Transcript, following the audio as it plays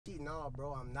no,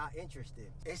 bro, I'm not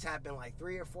interested. It's happened like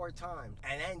 3 or 4 times.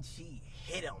 And then she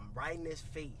hit him right in his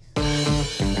face.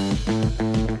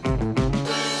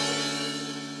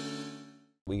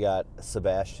 We got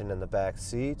Sebastian in the back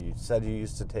seat. You said you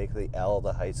used to take the L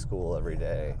to high school every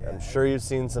day. I'm sure you've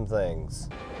seen some things.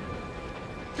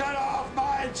 Get off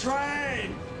my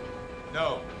train!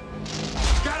 No.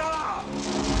 Get off!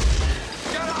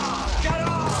 Get off! Get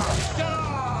off! Get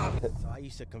off! So I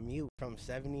used to commute from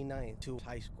 79th to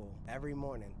high school every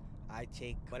morning. I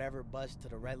take whatever bus to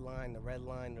the red line, the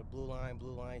blue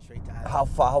line, straight to How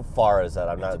far is that?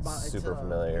 I'm not super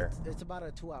familiar. It's about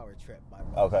a 2-hour trip.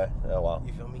 Okay. Oh, wow.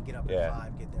 You feel me? Get up at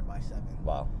 5, get there by 7.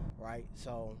 Wow. Right?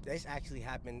 So this actually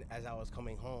happened as I was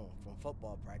coming home from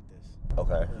football practice.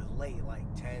 Okay. It was late, like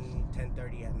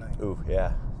 10:30 at night. Ooh,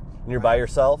 yeah. And you're by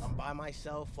yourself? I'm by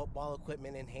myself, football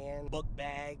equipment in hand, book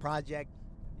bag, project.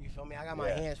 You feel me? I got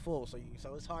my hands full, so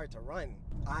it's hard to run.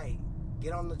 I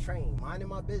get on the train, minding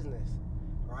my business,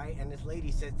 right? And this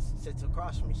lady sits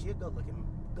across from me. She a good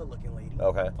looking lady.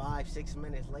 Okay. 5-6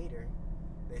 minutes later,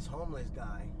 this homeless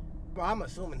guy. Bro, I'm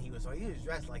assuming he was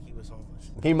dressed like he was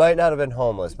homeless. He might not have been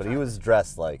homeless, but he was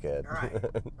dressed like it. Right.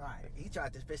 He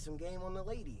tried to spit some game on the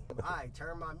lady. I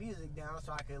turned my music down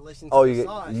so I could listen to the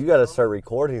song. You got to start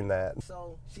recording that.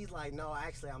 So she's like, no,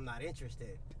 actually, I'm not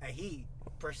interested. And he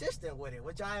persistent with it,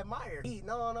 which I admire. He,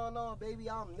 no, baby,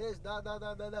 I'm this, da.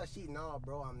 She, no,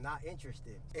 bro, I'm not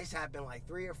interested. It's happened like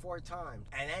 3 or 4 times.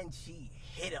 And then she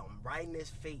hit him right in his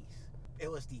face. It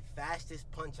was the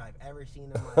fastest punch I've ever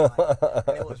seen in my life.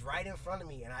 And it was right in front of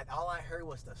me, and all I heard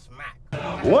was the smack.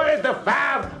 Where's the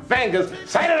 5 fingers?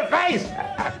 Say to the face!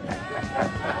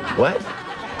 What?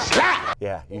 Slap!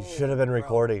 Yeah, you should have been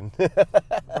recording.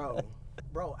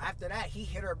 Bro, after that, he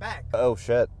hit her back. Oh,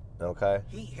 shit. Okay.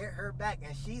 He hit her back,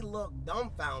 and she looked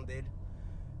dumbfounded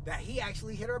that he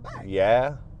actually hit her back.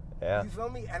 Yeah. Yeah. You feel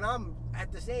me? And I'm,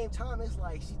 at the same time, it's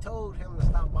like she told him to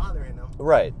stop bothering him.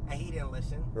 Right. And he didn't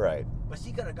listen. Right. But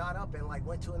she could have got up and like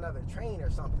went to another train or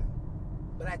something.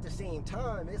 But at the same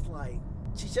time, it's like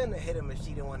she shouldn't have hit him if she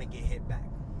didn't want to get hit back.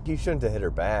 He shouldn't have hit her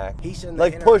back. He shouldn't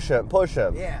have hit her. Push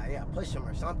him. Yeah, push him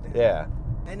or something. Yeah.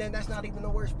 And then that's not even the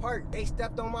worst part. They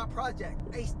stepped on my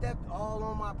project. They stepped all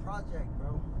on my project,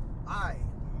 bro. I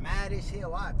mad as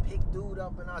hell. I pick dude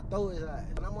up and I throw his ass.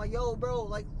 And I'm like, yo, bro,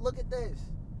 like, look at this.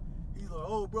 He's like,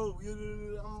 oh, bro,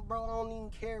 bro, I don't even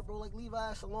care, bro. Like, leave our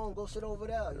ass alone. Go sit over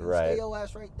there. Stay your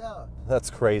ass right there.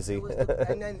 That's crazy.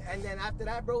 And then after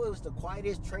that, bro, it was the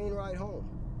quietest train ride home.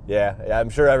 Yeah, I'm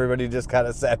sure everybody just kind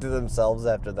of sat to themselves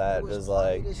after that. It was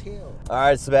like, quiet as hell. All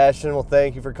right, Sebastian, well,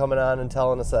 thank you for coming on and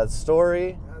telling us that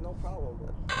story.